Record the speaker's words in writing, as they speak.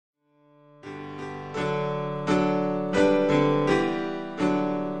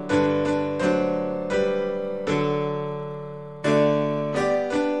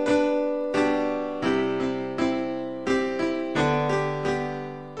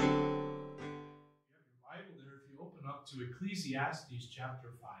up to Ecclesiastes chapter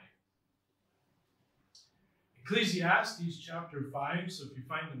 5. Ecclesiastes chapter 5, so if you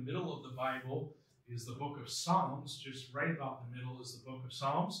find the middle of the Bible is the book of Psalms, just right about the middle is the book of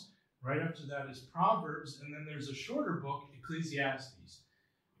Psalms. Right after that is Proverbs, and then there's a shorter book, Ecclesiastes.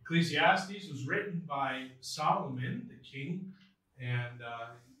 Ecclesiastes was written by Solomon, the king, and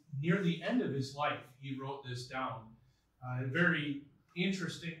near the end of his life, he wrote this down. A very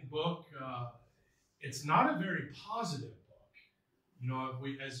interesting book. It's not a very positive book. You know,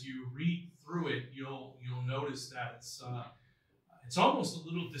 as you read through it, you'll notice that it's almost a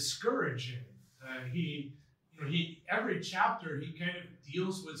little discouraging. Every chapter he kind of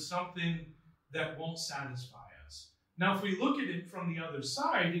deals with something that won't satisfy us. Now, if we look at it from the other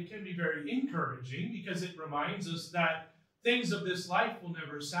side, it can be very encouraging because it reminds us that things of this life will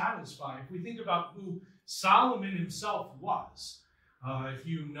never satisfy. If we think about who Solomon himself was, if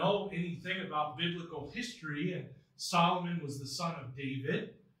you know anything about biblical history, and Solomon was the son of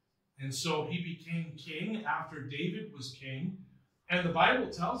David, and so he became king after David was king. And the Bible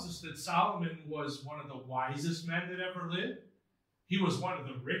tells us that Solomon was one of the wisest men that ever lived. He was one of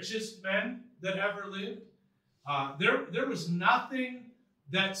the richest men that ever lived. There was nothing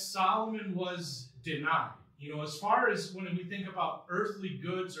that Solomon was denied. You know, as far as when we think about earthly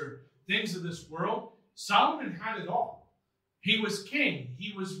goods or things of this world, Solomon had it all. He was king.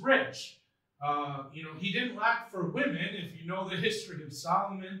 He was rich. He didn't lack for women. If you know the history of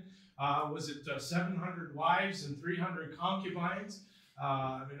Solomon, was it 700 wives and 300 concubines?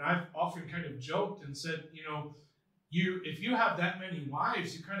 I've often kind of joked and said, if you have that many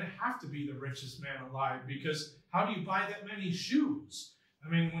wives, you kind of have to be the richest man alive, because how do you buy that many shoes? I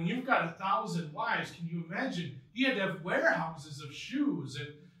mean, when you've got 1,000 wives, can you imagine? He had to have warehouses of shoes and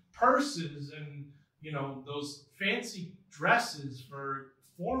purses and, those fancy dresses for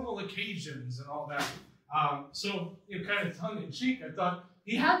formal occasions and all that. So, kind of tongue-in-cheek, I thought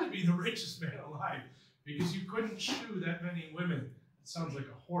he had to be the richest man alive, because you couldn't shoe that many women. It sounds like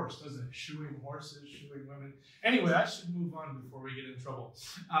a horse, doesn't it? Shoeing horses, shoeing women. Anyway, I should move on before we get in trouble.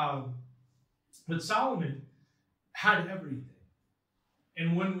 But Solomon had everything.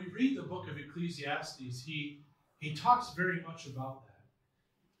 And when we read the book of Ecclesiastes, he talks very much about that.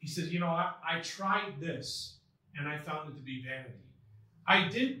 He says, I tried this, and I found it to be vanity. I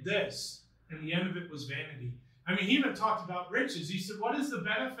did this, and the end of it was vanity. I mean, he even talked about riches. He said, what is the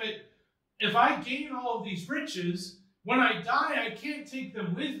benefit if I gain all of these riches? When I die, I can't take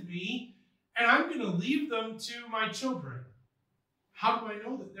them with me, and I'm going to leave them to my children. How do I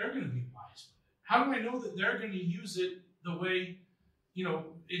know that they're going to be wise with it? How do I know that they're going to use it the way,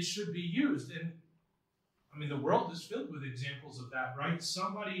 it should be used? And, the world is filled with examples of that, right?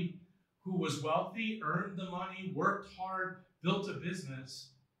 Somebody who was wealthy, earned the money, worked hard, built a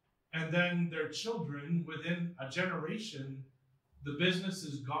business, and then their children, within a generation, the business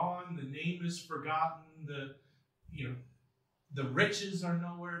is gone, the name is forgotten, the riches are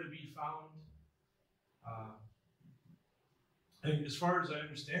nowhere to be found. And as far as I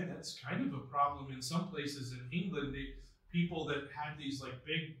understand, that's kind of a problem in some places in England. People that had these like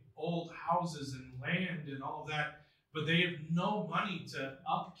big old houses and land and all of that, but they have no money to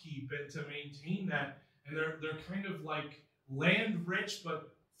upkeep and to maintain that. And they're kind of like land rich,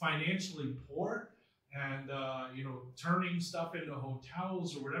 but financially poor, and turning stuff into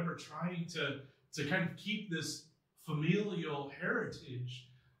hotels or whatever, trying to kind of keep this familial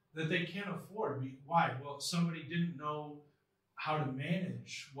heritage that they can't afford. Why? Well, somebody didn't know how to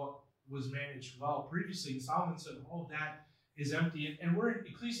manage what was managed well previously. And Solomon said, all that is empty. And we're in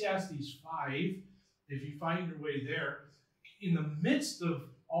Ecclesiastes 5, if you find your way there. In the midst of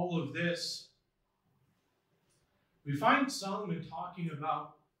all of this, we find Solomon talking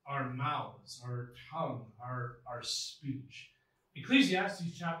about our mouths, our tongue, our speech.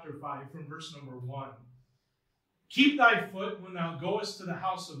 Ecclesiastes chapter 5, from verse number 1. Keep thy foot when thou goest to the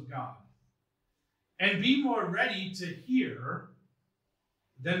house of God, and be more ready to hear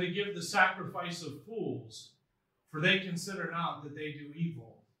than to give the sacrifice of fools, for they consider not that they do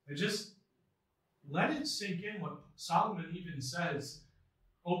evil. And just let it sink in what Solomon even says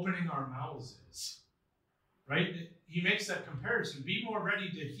opening our mouths is. Right? He makes that comparison. Be more ready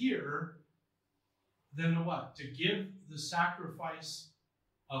to hear than to what? To give the sacrifice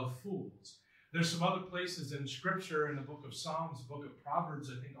of fools. There's some other places in Scripture, in the book of Psalms, the book of Proverbs,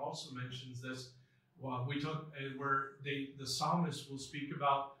 I think also mentions this. Well, where the psalmist will speak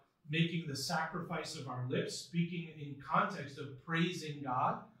about making the sacrifice of our lips, speaking in context of praising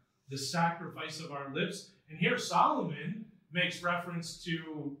God, the sacrifice of our lips. And here Solomon makes reference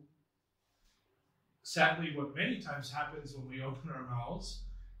to, sadly, what many times happens when we open our mouths.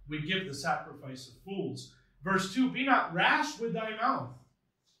 We give the sacrifice of fools. Verse 2, be not rash with thy mouth,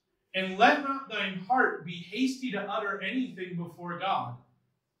 and let not thine heart be hasty to utter anything before God.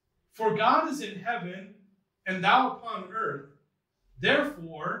 For God is in heaven, and thou upon earth.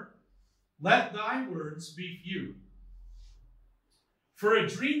 Therefore, let thy words be few. For a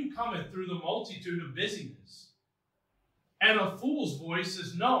dream cometh through the multitude of busyness, and a fool's voice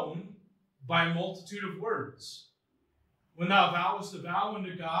is known by a multitude of words. When thou vowest a vow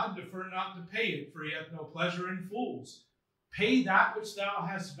unto God, defer not to pay it, for he hath no pleasure in fools. Pay that which thou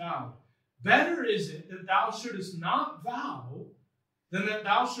hast vowed. Better is it that thou shouldest not vow than that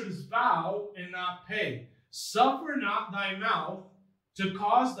thou shouldest vow and not pay. Suffer not thy mouth to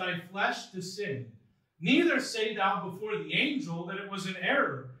cause thy flesh to sin. Neither say thou before the angel that it was an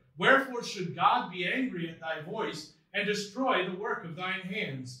error. Wherefore should God be angry at thy voice and destroy the work of thine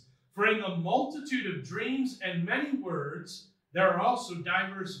hands? For in the multitude of dreams and many words there are also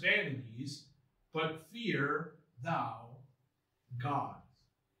diverse vanities, but fear thou God.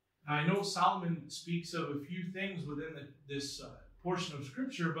 Now, I know Solomon speaks of a few things within this portion of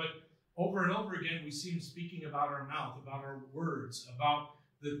Scripture, but over and over again we see him speaking about our mouth, about our words, about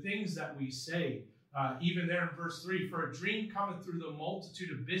the things that we say. Even there in verse 3, for a dream cometh through the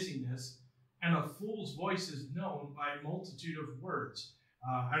multitude of busyness, and a fool's voice is known by a multitude of words.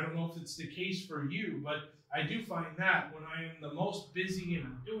 I don't know if it's the case for you, but I do find that when I am the most busy and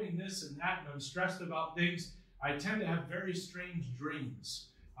I'm doing this and that and I'm stressed about things, I tend to have very strange dreams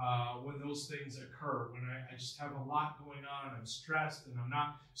when those things occur, when I just have a lot going on, I'm stressed and I'm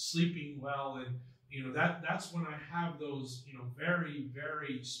not sleeping well, and that's when I have those very,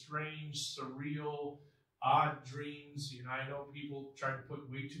 very strange, surreal, odd dreams. I know people try to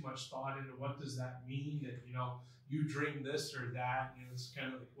put way too much thought into what does that mean, that you dream this or that. It's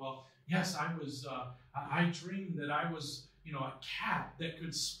kind of like, well, yes, I dreamed that I was a cat that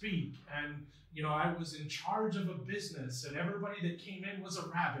could speak, and I was in charge of a business, and everybody that came in was a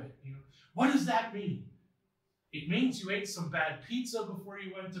rabbit. What does that mean? It means you ate some bad pizza before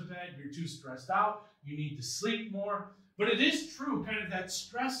you went to bed, you're too stressed out, you need to sleep more. But it is true, kind of that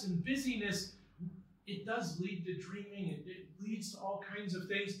stress and busyness, it does lead to dreaming, it leads to all kinds of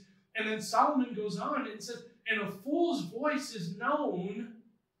things. And then Solomon goes on and says, and a fool's voice is known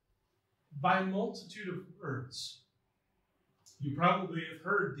by a multitude of words. You probably have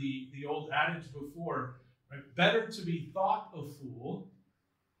heard the old adage before, right? Better to be thought a fool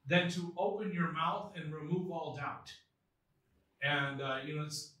than to open your mouth and remove all doubt. And,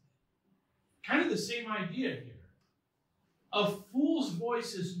 it's kind of the same idea here. A fool's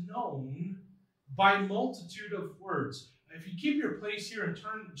voice is known by multitude of words. If you keep your place here and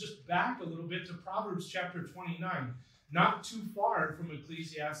turn just back a little bit to Proverbs chapter 29, not too far from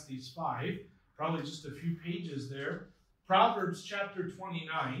Ecclesiastes 5, probably just a few pages there. Proverbs chapter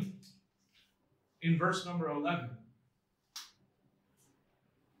 29, in verse number 11.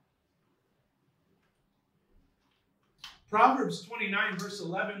 Proverbs 29, verse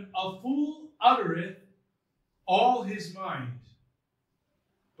 11, a fool uttereth all his mind,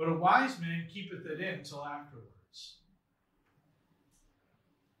 but a wise man keepeth it in till afterwards.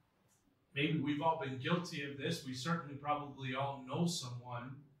 Maybe we've all been guilty of this. We certainly probably all know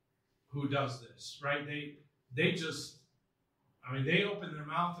someone who does this, right? They just, they open their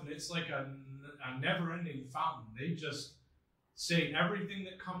mouth and it's like a never-ending fountain. They just say everything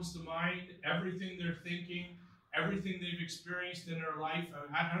that comes to mind, everything they're thinking, everything they've experienced in their life.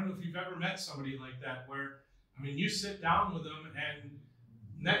 I don't know if you've ever met somebody like that where, you sit down with them and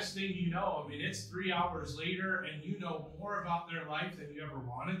next thing you know, it's 3 hours later and you know more about their life than you ever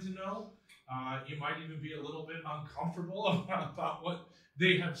wanted to know. You might even be a little bit uncomfortable about what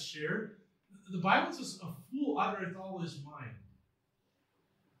they have shared. The Bible says a fool uttereth all his mind.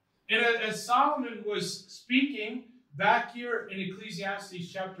 And as Solomon was speaking back here in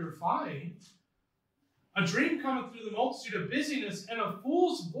Ecclesiastes chapter 5, a dream cometh through the multitude of busyness, and a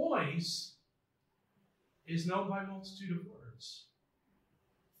fool's voice is known by a multitude of words.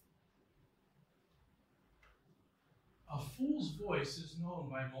 A fool's voice is known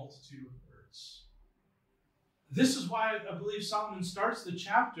by a multitude of words. This is why I believe Solomon starts the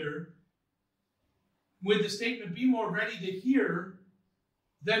chapter with the statement, be more ready to hear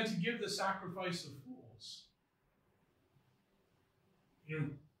than to give the sacrifice of fools.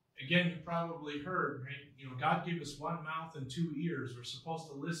 Again, you probably heard, right? God gave us one mouth and 2 ears. We're supposed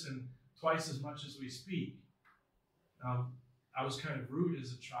to listen twice as much as we speak. I was kind of rude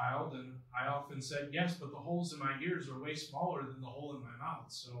as a child, and I often said, yes, but the holes in my ears are way smaller than the hole in my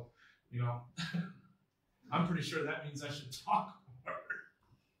mouth. So, I'm pretty sure that means I should talk more.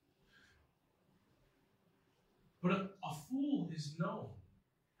 But a fool is known,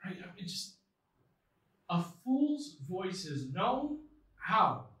 right? A fool's voice is known.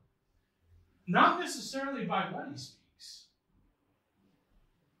 How? Not necessarily by what he speaks.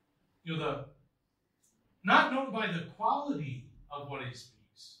 Not known by the quality of what he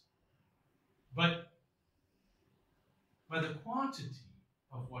speaks, but by the quantity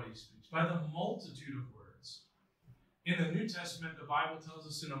of what he speaks, by the multitude of words. In the New Testament, the Bible tells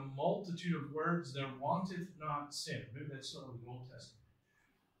us in a multitude of words there wanteth not sin. Maybe that's not the Old Testament.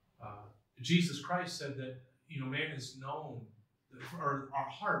 Jesus Christ said that man is known, or our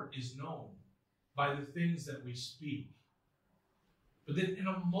heart is known by the things that we speak. But then in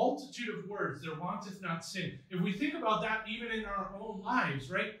a multitude of words there wanteth not sin. If we think about that even in our own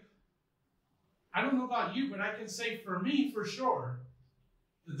lives, right? I don't know about you, but I can say for me, for sure,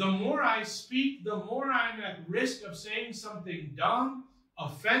 the more I speak, the more I'm at risk of saying something dumb,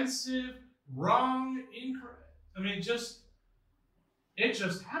 offensive, wrong, incorrect. It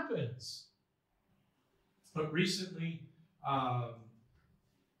just happens. But recently,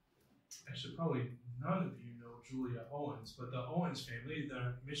 actually probably none of you know Julia Owens, but the Owens family,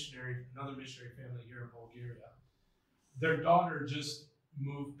 another missionary family here in Bulgaria, their daughter just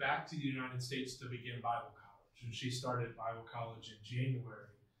moved back to the United States to begin Bible college, and she started Bible college in January.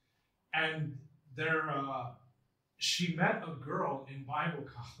 And she met a girl in Bible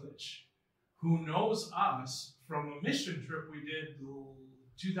college who knows us from a mission trip we did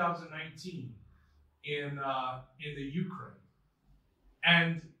 2019 in the Ukraine.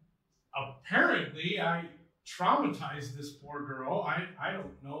 And apparently I traumatized this poor girl. I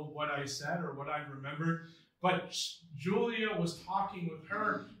don't know what I said or what I remembered, but Julia was talking with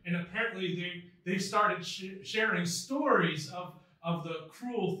her, and apparently they started sharing stories of the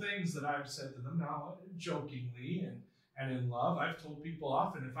cruel things that I've said to them. Now, jokingly and in love, I've told people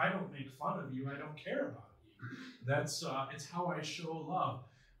often, if I don't make fun of you, I don't care about you. That's it's how I show love.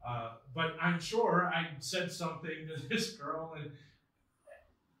 But I'm sure I said something to this girl, and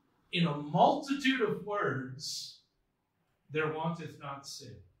in a multitude of words, there wanteth not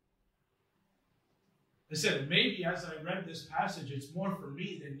sin. I said, maybe as I read this passage, it's more for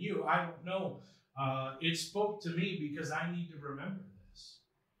me than you. I don't know. It spoke to me because I need to remember this.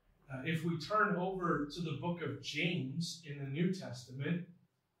 If we turn over to the book of James in the New Testament,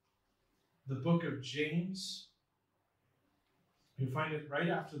 the book of James, you find it right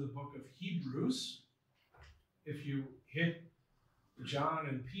after the book of Hebrews. If you hit John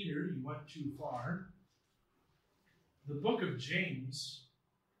and Peter, you went too far. The book of James,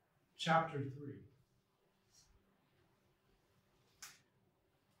 chapter 3.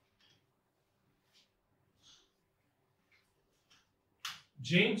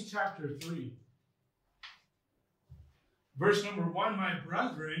 James chapter 3, verse number 1, my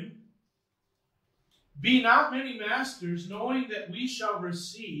brethren, be not many masters, knowing that we shall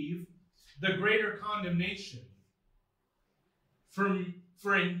receive the greater condemnation. For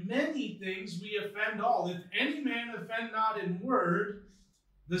in many things we offend all. If any man offend not in word,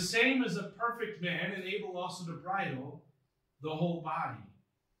 the same is a perfect man, and able also to bridle the whole body.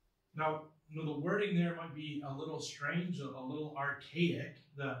 Now, the wording there might be a little strange, a little archaic.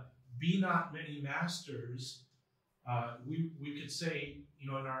 The be not many masters. We could say, in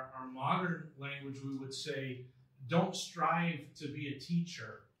our modern language, we would say, don't strive to be a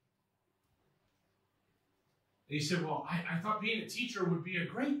teacher. And he said, well, I thought being a teacher would be a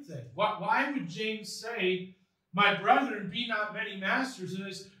great thing. Why would James say, my brethren, be not many masters? And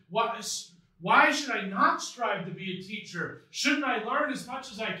it's, why should I not strive to be a teacher? Shouldn't I learn as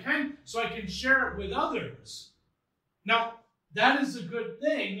much as I can so I can share it with others? Now, that is a good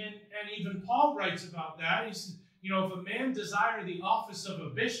thing, and even Paul writes about that. He says, if a man desire the office of a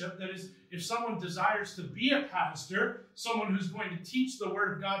bishop, that is, if someone desires to be a pastor, someone who's going to teach the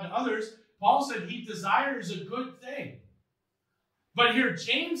word of God to others, Paul said he desires a good thing. But here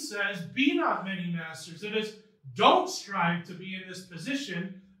James says, be not many masters. That is, don't strive to be in this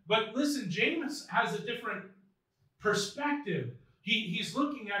position. But listen, James has a different perspective. He's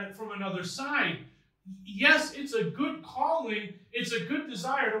looking at it from another side. Yes, it's a good calling. It's a good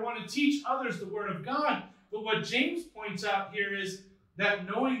desire to want to teach others the word of God. But what James points out here is that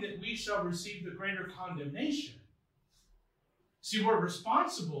knowing that we shall receive the greater condemnation. See, we're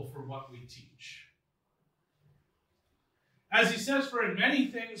responsible for what we teach. As he says, for in many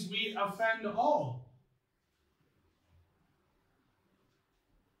things we offend all.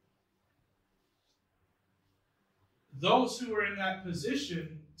 Those who are in that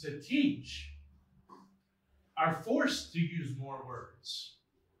position to teach are forced to use more words,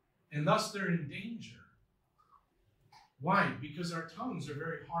 and thus they're in danger. Why? Because our tongues are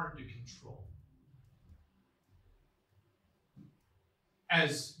very hard to control.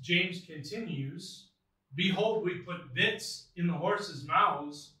 As James continues, Behold, we put bits in the horses'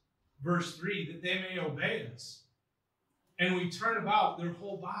 mouths, verse 3, that they may obey us. And we turn about their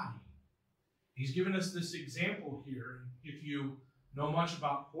whole body. He's given us this example here. If you know much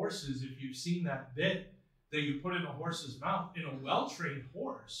about horses, if you've seen that bit that you put in a horse's mouth, in a well-trained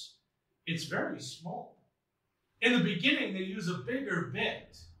horse, it's very small. In the beginning, they use a bigger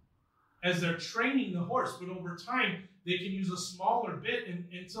bit as they're training the horse, but over time, they can use a smaller bit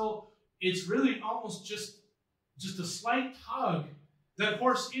until it's really almost just a slight tug. That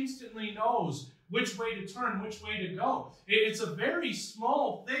horse instantly knows which way to turn, which way to go. It's a very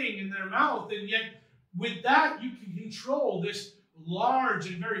small thing in their mouth, and yet with that, you can control this large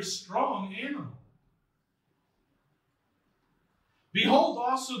and very strong animal. Behold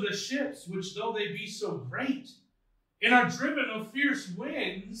also the ships, which though they be so great, and are driven of fierce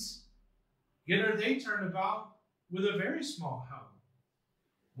winds, yet are they turned about with a very small helm,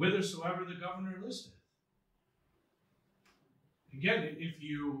 whithersoever the governor listeth. Again,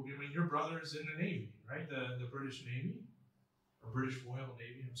 your brother is in the Navy, right? The British Navy, or British Royal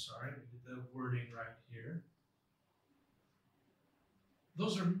Navy, I'm sorry, I get the wording right here.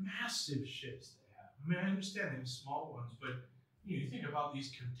 Those are massive ships they have. I mean, I understand they have small ones, but you think about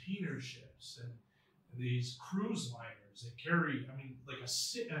these container ships and these cruise liners that carry,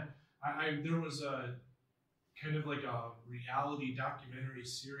 there was a kind of like a reality documentary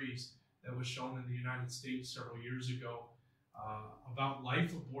series that was shown in the United States several years ago about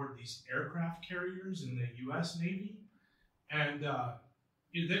life aboard these aircraft carriers in the U.S. Navy, and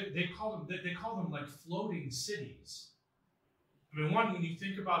they call them like floating cities. I mean, when you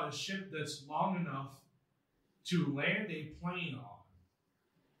think about a ship that's long enough to land a plane on,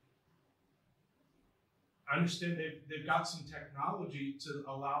 I understand they've got some technology to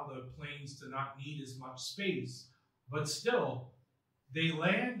allow the planes to not need as much space, but still, they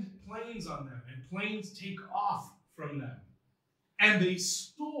land planes on them, and planes take off from them. And they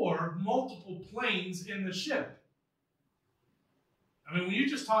store multiple planes in the ship. I mean, when you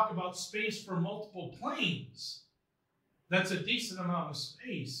just talk about space for multiple planes, that's a decent amount of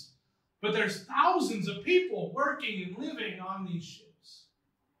space. But there's thousands of people working and living on these ships.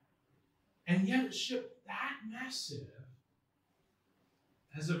 And yet a ship that massive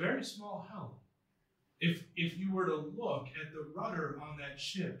has a very small helm. If you were to look at the rudder on that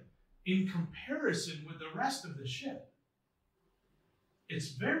ship in comparison with the rest of the ship,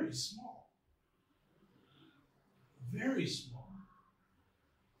 it's very small. Very small.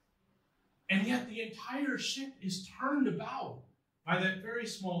 And yet the entire ship is turned about by that very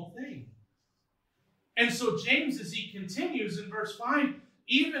small thing. And so James, as he continues in verse 5,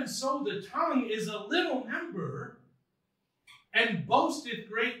 even so the tongue is a little member, and boasteth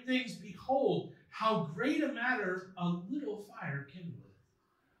great things. Behold, how great a matter a little fire kindleth.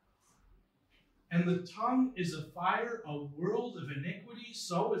 And the tongue is a fire, a world of iniquity.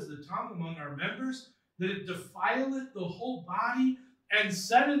 So is the tongue among our members, that it defileth the whole body, and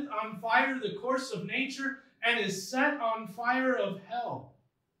setteth on fire the course of nature, and is set on fire of hell.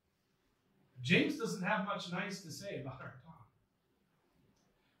 James doesn't have much nice to say about our tongue.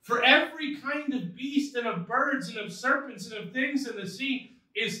 For every kind of beast, and of birds, and of serpents, and of things in the sea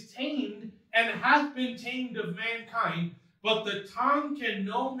is tamed, and hath been tamed of mankind. But the tongue can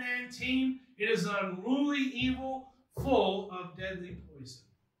no man tame. It is an unruly evil, full of deadly poison.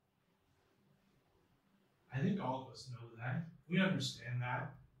 I think all of us know that. We understand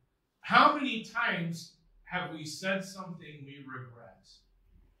that. How many times have we said something we regret?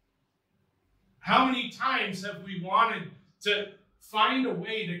 How many times have we wanted to find a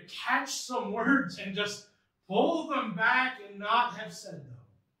way to catch some words and just pull them back and not have said them?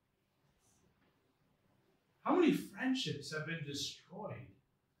 How many friendships have been destroyed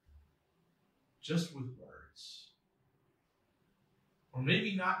just with words? Or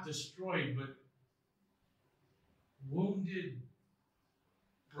maybe not destroyed, but wounded,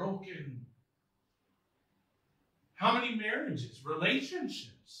 broken. How many marriages,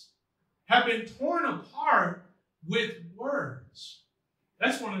 relationships have been torn apart with words?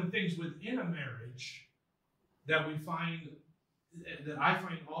 That's one of the things within a marriage that we find, that I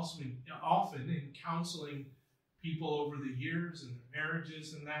find also often in counseling people over the years and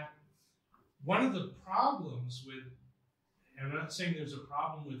marriages and that. One of the problems with, and I'm not saying there's a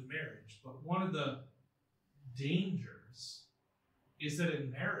problem with marriage, but one of the dangers is that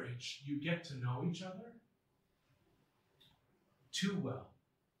in marriage, you get to know each other too well.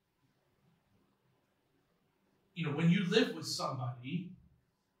 You know, when you live with somebody,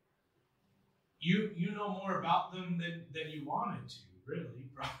 you know more about them than you wanted to, really,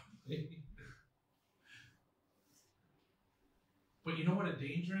 probably. But you know what a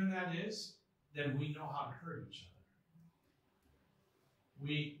danger in that is? then we know how to hurt each other.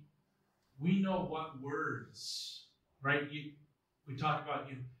 We know what words, right? We talk about,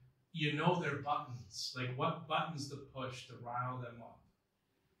 you know their buttons, like what buttons to push to rile them up.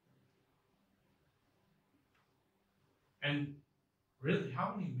 And really,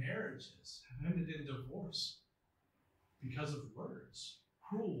 how many marriages have ended in divorce because of words,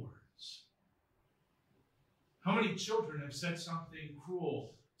 cruel words? How many children have said something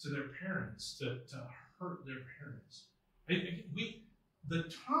cruel to their parents to hurt their parents?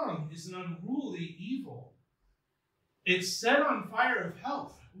 The tongue is an unruly evil. It's set on fire of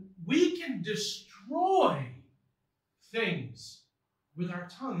hell. We can destroy things with our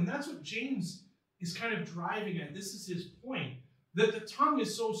tongue. And that's what James is kind of driving at. This is his point, that the tongue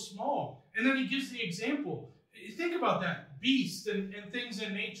is so small. And then he gives the example. Think about that. Beasts and things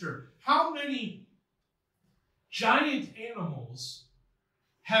in nature. How many giant animals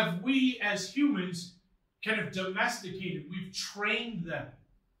have we as humans kind of domesticated? We've trained them.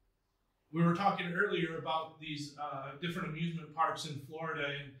 We were talking earlier about these different amusement parks in Florida,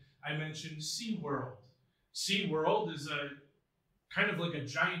 and I mentioned SeaWorld. SeaWorld is a kind of like a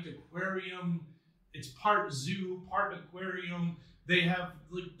giant aquarium. It's part zoo, part aquarium. They have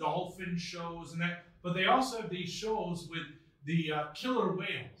like dolphin shows and that, but they also have these shows with the killer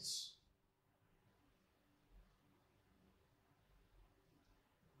whales.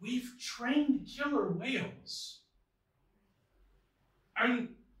 We've trained killer whales. I mean,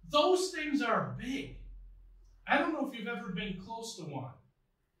 those things are big. I don't know if you've ever been close to one.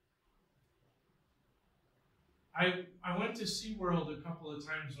 I went to SeaWorld a couple of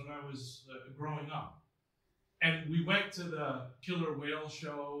times when I was growing up. And we went to the killer whale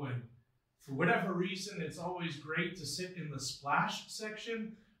show, and for whatever reason, it's always great to sit in the splash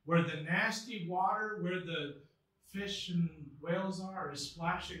section where the nasty water, where the fish and whales are, is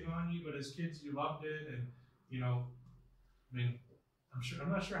splashing on you. But as kids, you loved it. And, I mean,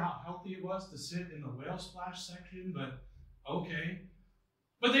 I'm not sure how healthy it was to sit in the whale splash section, but okay.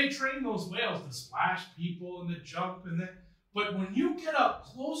 But they train those whales to splash people and to jump and that. But when you get up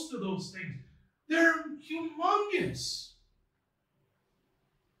close to those things, they're humongous.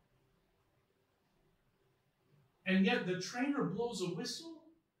 And yet the trainer blows a whistle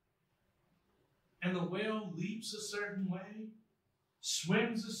and the whale leaps a certain way,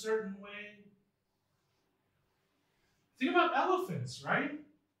 swims a certain way. Think about elephants, right?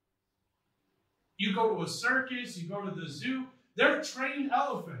 You go to a circus, you go to the zoo, they're trained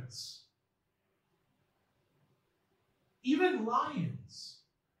elephants. Even lions.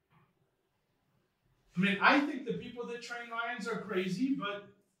 I mean, I think the people that train lions are crazy, but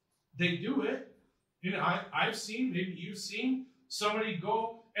they do it. I've seen, maybe you've seen, somebody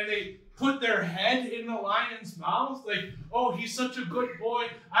go and they put their head in the lion's mouth. Like, oh, he's such a good boy.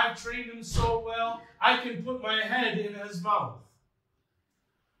 I've trained him so well. I can put my head in his mouth.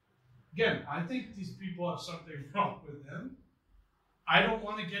 Again, I think these people have something wrong with them. I don't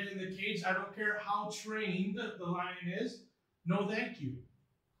want to get in the cage. I don't care how trained the lion is. No, thank you.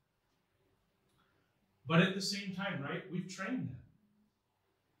 But at the same time, right, we've trained them.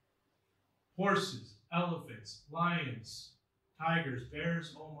 Horses, elephants, lions, tigers,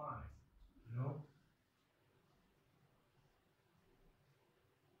 bears, oh my,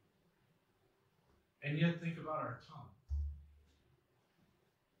 And yet think about our tongue.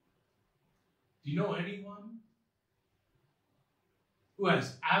 Do you know anyone who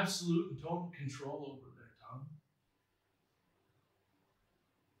has absolute and total control over their tongue?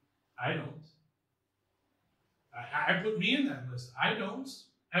 I don't. I put me in that list. I don't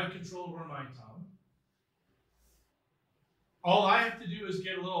have control over my tongue. All I have to do is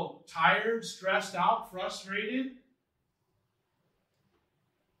get a little tired, stressed out, frustrated.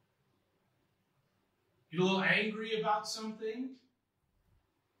 Get a little angry about something.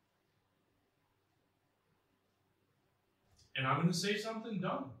 And I'm going to say something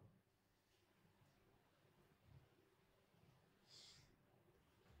dumb.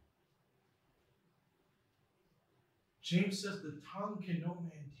 James says the tongue can no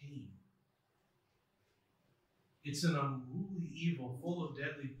man tame. It's an unruly evil, full of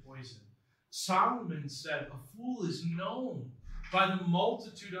deadly poison. Solomon said, a fool is known by the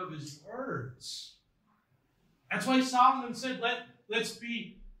multitude of his words. That's why Solomon said, let's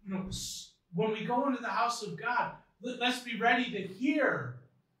be, when we go into the house of God, let's be ready to hear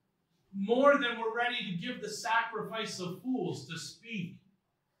more than we're ready to give the sacrifice of fools to speak.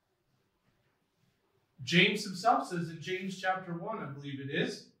 James himself says in James chapter 1, I believe it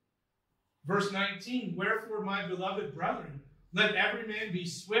is, verse 19, wherefore, my beloved brethren, let every man be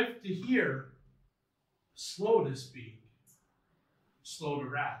swift to hear, slow to speak, slow to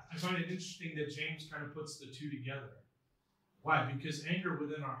wrath. I find it interesting that James kind of puts the two together. Why? Because anger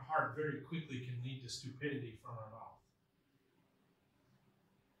within our heart very quickly can lead to stupidity from our mouth.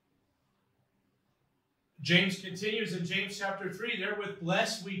 James continues in James chapter 3, therewith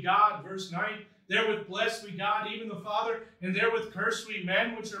bless we God, verse 9, therewith bless we God, even the Father, and therewith curse we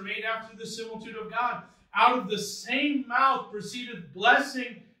men, which are made after the similitude of God. Out of the same mouth proceedeth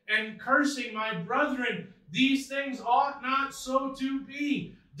blessing and cursing, my brethren. These things ought not so to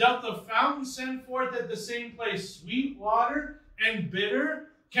be. Doth the fountain send forth at the same place sweet water and bitter?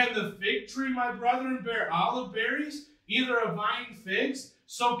 Can the fig tree, my brethren, bear olive berries, either a vine figs?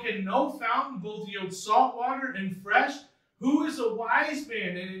 So can no fountain both yield salt water and fresh? Who is a wise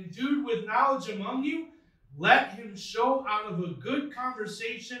man and endued with knowledge among you? Let him show out of a good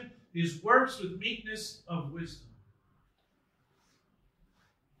conversation his works with meekness of wisdom.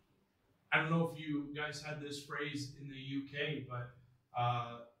 I don't know if you guys had this phrase in the UK, but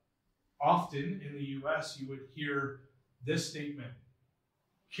often in the US you would hear this statement,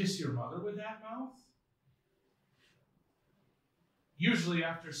 kiss your mother with that mouth? Usually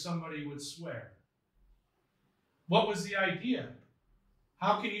after somebody would swear. What was the idea?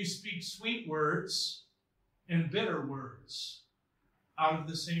 How can you speak sweet words and bitter words out of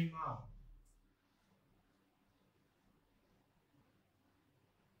the same mouth?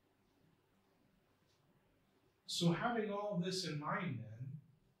 So having all of this in mind then,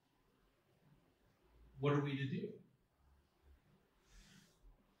 what are we to do?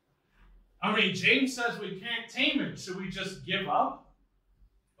 I mean, James says we can't tame it. Should we just give up?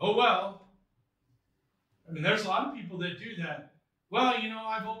 Oh, well. I mean, there's a lot of people that do that. Well, you know,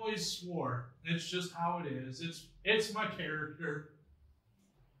 I've always swore. It's just how it is. It's my character.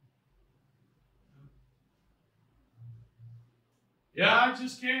 Yeah, I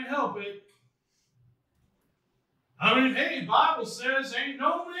just can't help it. I mean, hey, Bible says ain't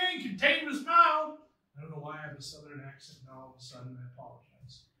no man can tame his mouth. I don't know why I have a southern accent now all of a sudden. I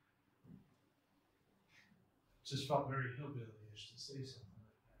apologize. It just felt very hillbilly-ish to say something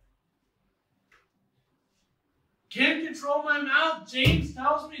like that. Can't control my mouth. James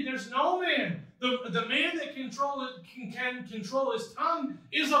tells me there's no man. The man that can control his tongue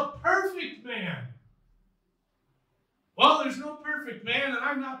is a perfect man. Well, there's no perfect man, and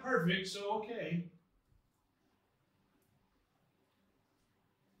I'm not perfect, so okay.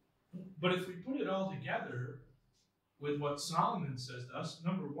 But if we put it all together with what Solomon says to us,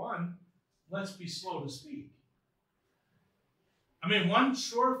 number one, let's be slow to speak. I mean, one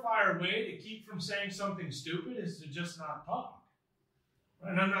surefire way to keep from saying something stupid is to just not talk.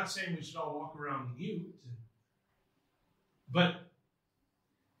 And I'm not saying we should all walk around mute. But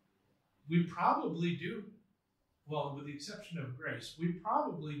we probably do, well, with the exception of Grace, we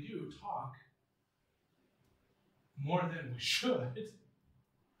probably do talk more than we should.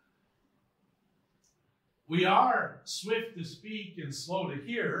 We are swift to speak and slow to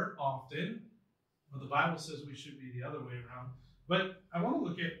hear often, but the Bible says we should be the other way around. But I want to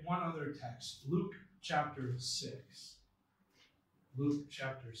look at one other text, Luke chapter 6. Luke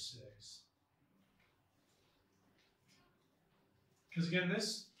chapter 6. Because again,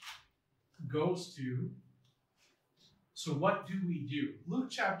 this goes to, so what do we do? Luke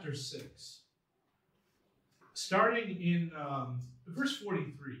chapter 6, starting in verse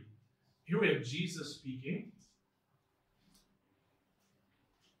 43. Here we have Jesus speaking.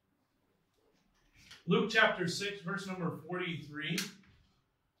 Luke chapter 6, verse number 43.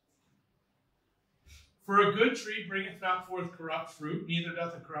 For a good tree bringeth not forth corrupt fruit, neither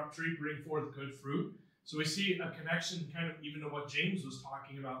doth a corrupt tree bring forth good fruit. So we see a connection kind of even to what James was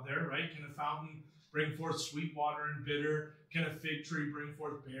talking about there, right? Can a fountain bring forth sweet water and bitter? Can a fig tree bring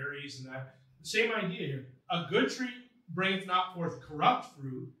forth berries and that? The same idea here. A good tree bringeth not forth corrupt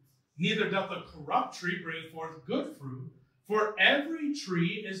fruit, neither doth a corrupt tree bring forth good fruit. For every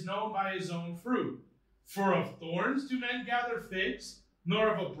tree is known by his own fruit. For of thorns do men gather figs, nor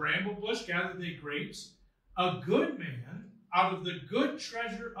of a bramble bush gather they grapes. A good man, out of the good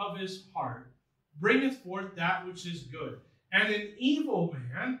treasure of his heart, bringeth forth that which is good. And an evil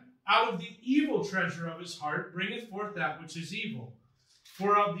man, out of the evil treasure of his heart, bringeth forth that which is evil.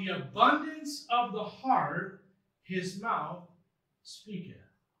 For of the abundance of the heart his mouth speaketh.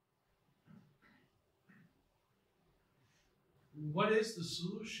 What is the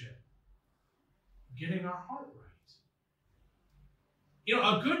solution? Getting our heart right. You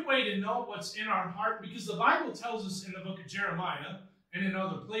know, a good way to know what's in our heart, because the Bible tells us in the book of Jeremiah and in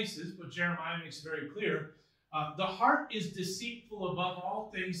other places, but Jeremiah makes it very clear, the heart is deceitful above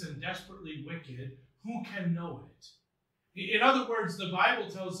all things and desperately wicked. Who can know it? In other words, the Bible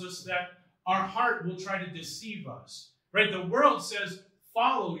tells us that our heart will try to deceive us. Right? The world says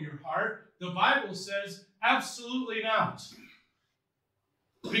follow your heart? The Bible says absolutely not.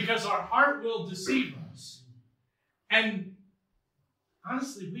 Because our heart will deceive us. And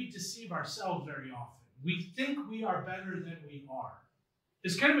honestly, we deceive ourselves very often. We think we are better than we are.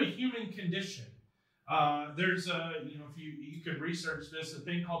 It's kind of a human condition. There's a, if you could research this, a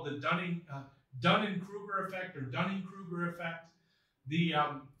thing called the Dunning-Kruger effect or Dunning-Kruger effect.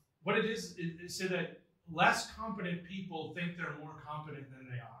 What it is so that less competent people think they're more competent than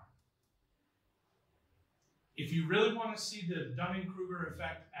they are. If you really want to see the Dunning-Kruger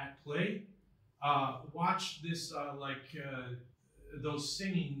effect at play, watch this those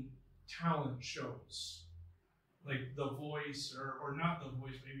singing talent shows, like The Voice or not The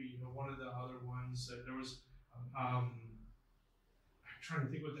Voice, maybe one of the other ones. There was I'm trying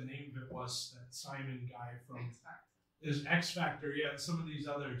to think what the name of it was. That Simon guy from X Factor, yeah. Some of these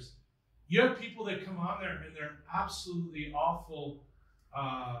others. You have people that come on there and they're absolutely awful.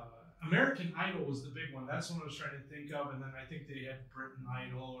 American Idol was the big one. That's what I was trying to think of. And then I think they had Britain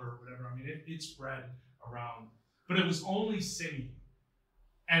Idol or whatever. I mean, it spread around. But it was only singing.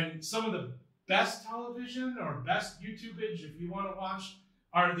 And some of the best television or best YouTubeage, if you want to watch,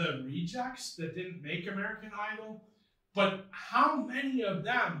 are the rejects that didn't make American Idol. But how many of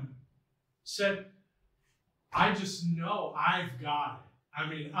them said, I just know I've got it. I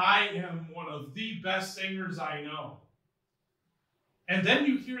mean, I am one of the best singers I know. And then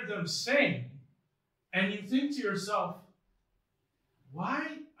you hear them sing, and you think to yourself,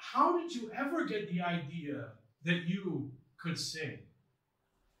 how did you ever get the idea that you could sing?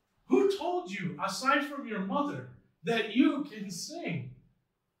 Who told you, aside from your mother, that you can sing?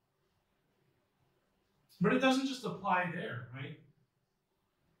 But it doesn't just apply there, right?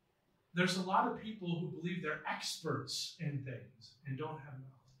 There's a lot of people who believe they're experts in things and don't have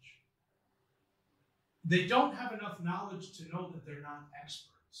knowledge. They don't have enough knowledge to know that they're not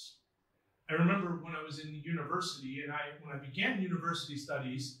experts. I remember when I was in university, and when I began university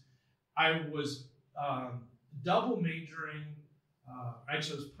studies, I was double majoring.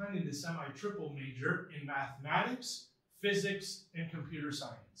 Actually, I was planning to semi-triple major in mathematics, physics, and computer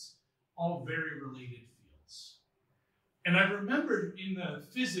science, all very related fields. And I remember in the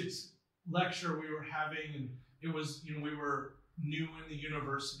physics lecture we were having, and it was, we were new in the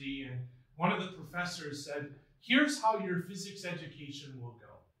university, and one of the professors said, here's how your physics education will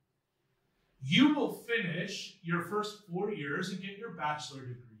go. You will finish your first 4 years and get your bachelor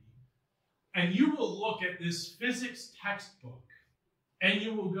degree, and you will look at this physics textbook, and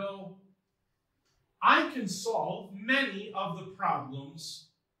you will go, I can solve many of the problems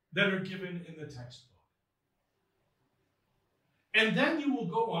that are given in the textbook. And then you will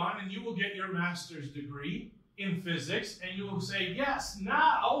go on and you will get your master's degree in physics, and you will say, yes,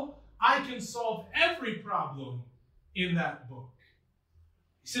 now I can solve every problem in that book.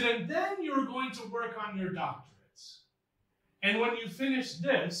 He said, and then you're going to work on your doctorates. And when you finish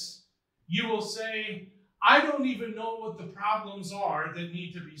this, you will say, I don't even know what the problems are that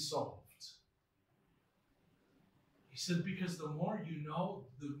need to be solved. He said, because the more you know,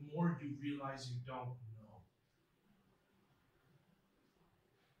 the more you realize you don't know.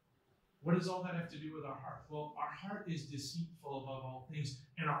 What does all that have to do with our heart? Well, our heart is deceitful above all things,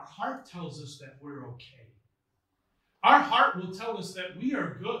 and our heart tells us that we're okay. Our heart will tell us that we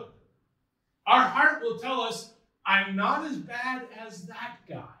are good. Our heart will tell us, I'm not as bad as that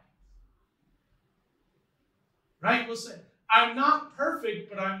guy. Right? We'll say, I'm not perfect,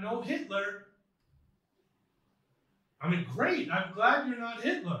 but I'm no Hitler. I mean, great. I'm glad you're not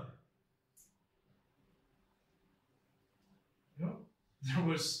Hitler. There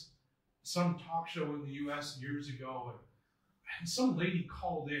was some talk show in the U.S. years ago, and some lady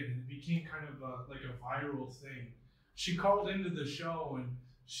called in, and it became kind of like a viral thing. She called into the show, and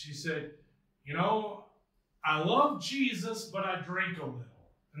she said, I love Jesus, but I drink a little.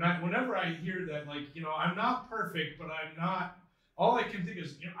 And whenever I hear that, I'm not perfect, but I'm not, all I can think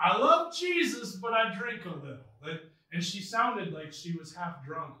is, I love Jesus, but I drink a little. And she sounded like she was half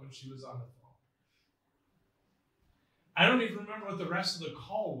drunk when she was on the phone. I don't even remember what the rest of the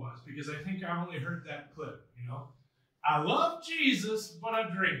call was, because I think I only heard that clip, I love Jesus, but I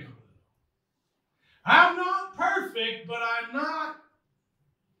drink a little. I'm not perfect, but I'm not.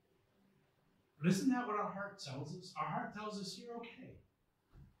 But isn't that what our heart tells us? Our heart tells us you're okay.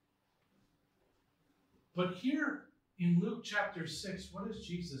 But here in Luke chapter 6, what does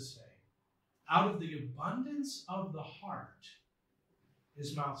Jesus say? Out of the abundance of the heart,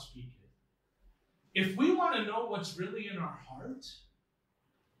 his mouth speaketh. If we want to know what's really in our heart,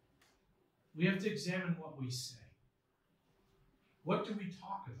 we have to examine what we say. What do we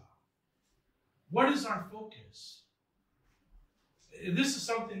talk about? What is our focus? This is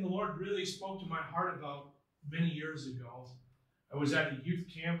something the Lord really spoke to my heart about many years ago. I was at a youth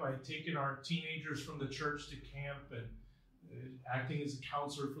camp. I had taken our teenagers from the church to camp and acting as a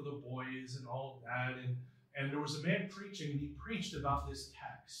counselor for the boys and all of that. And there was a man preaching, and he preached about this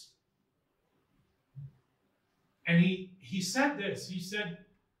text. And he said this. He said,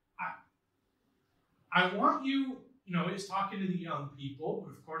 I want you, he's talking to the young people,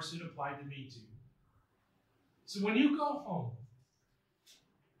 but of course it applied to me too. So when you go home,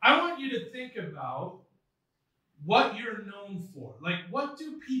 I want you to think about what you're known for. Like, what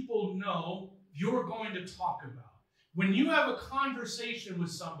do people know you're going to talk about? When you have a conversation with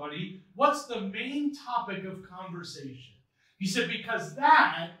somebody, what's the main topic of conversation? He said, because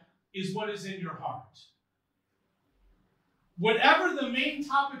that is what is in your heart. Whatever the main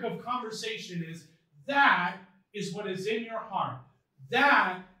topic of conversation is, that is what is in your heart.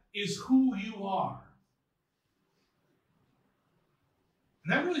 That is who you are.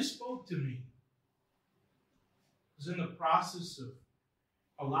 And that really spoke to me. I was in the process of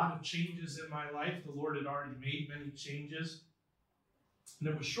a lot of changes in my life. The Lord had already made many changes. And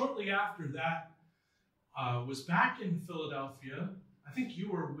it was shortly after that, was back in Philadelphia. I think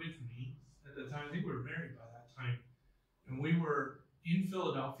you were with me at the time. I think we were married by that time. And we were in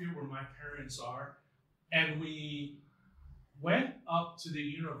Philadelphia where my parents are. And we went up to the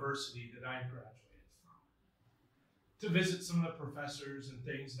university that I graduated from to visit some of the professors and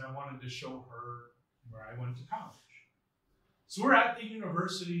things. And I wanted to show her where I went to college. So we're at the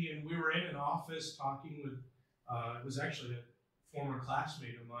university, and we were in an office talking with, it was actually a former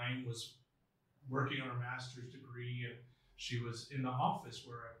classmate of mine was working on her master's degree, and she was in the office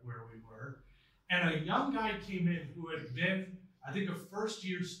where we were. And a young guy came in who had been, I think, a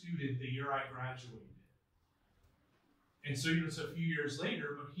first-year student the year I graduated. And so it's a few years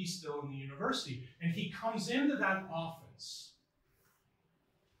later, but he's still in the university. And he comes into that office.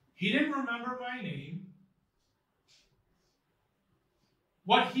 He didn't remember my name.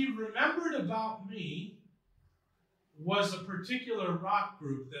 What he remembered about me was a particular rock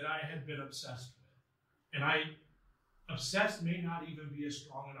group that I had been obsessed with. And obsessed may not even be a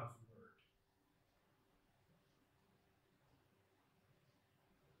strong enough word.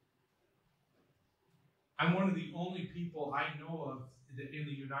 I'm one of the only people I know of that in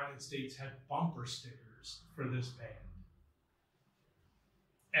the United States had bumper stickers for this band.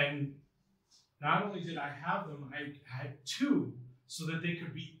 And not only did I have them, I had two so that they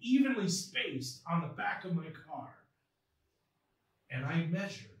could be evenly spaced on the back of my car. And I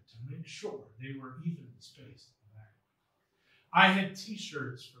measured to make sure they were evenly spaced on the back of my car. I had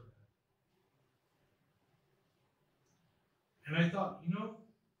t-shirts for them. And I thought,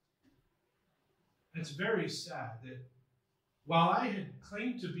 it's very sad that while I had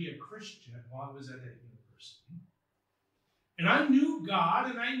claimed to be a Christian while I was at that university, and I knew God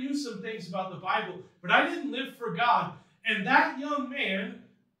and I knew some things about the Bible, but I didn't live for God. And that young man,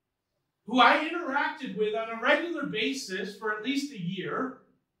 who I interacted with on a regular basis for at least a year,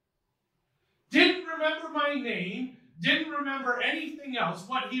 didn't remember my name, didn't remember anything else.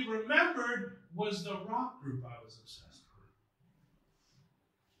 What he remembered was the rock group I was obsessed with.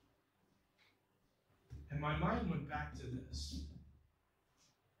 And my mind went back to this.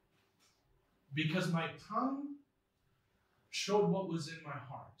 Because my tongue showed what was in my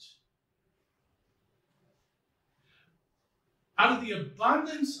heart. Out of the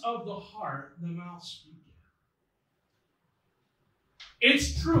abundance of the heart, the mouth speaketh.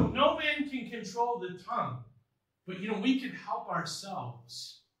 It's true, no man can control the tongue. But, we can help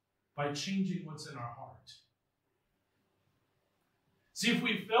ourselves by changing what's in our heart. See, if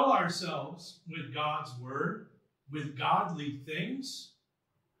we fill ourselves with God's word, with godly things,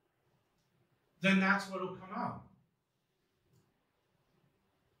 then that's what will come out.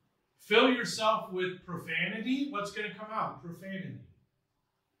 Fill yourself with profanity, what's going to come out? Profanity.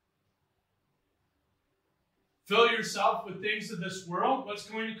 Fill yourself with things of this world, what's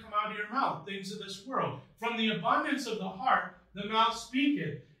going to come out of your mouth? Things of this world. From the abundance of the heart, the mouth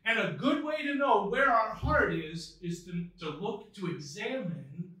speaketh. And a good way to know where our heart is to look, to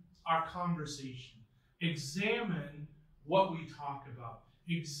examine our conversation. Examine what we talk about.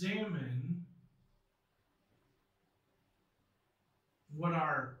 Examine what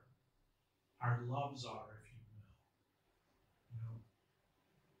our loves are, if you will.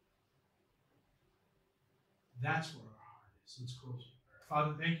 That's where our heart is. Let's close with prayer.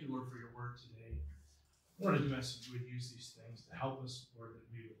 Father, thank you, Lord, for your word today. Lord, I do ask that you would use these things to help us, Lord, that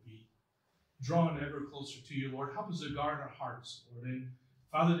we would be drawn ever closer to you, Lord. Help us to guard our hearts, Lord. And,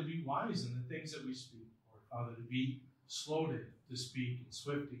 Father, to be wise in the things that we speak, Lord. Father, to be slow to speak and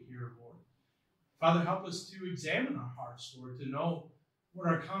swift to hear, Lord. Father, help us to examine our hearts, Lord, to know what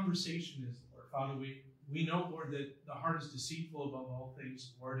our conversation is, Lord. Father, we know, Lord, that the heart is deceitful above all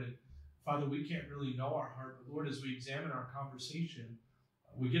things, Lord. And Father, we can't really know our heart. But Lord, as we examine our conversation,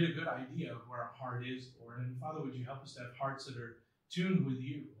 we get a good idea of where our heart is, Lord. And Father, would you help us to have hearts that are tuned with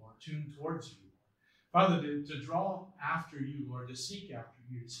you, Lord, tuned towards you, Lord. Father, to draw after you, Lord, to seek after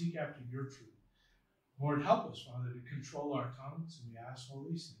you, to seek after your truth. Lord, help us, Father, to control our tongues. And we ask all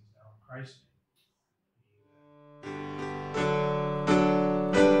these things now in Christ's name.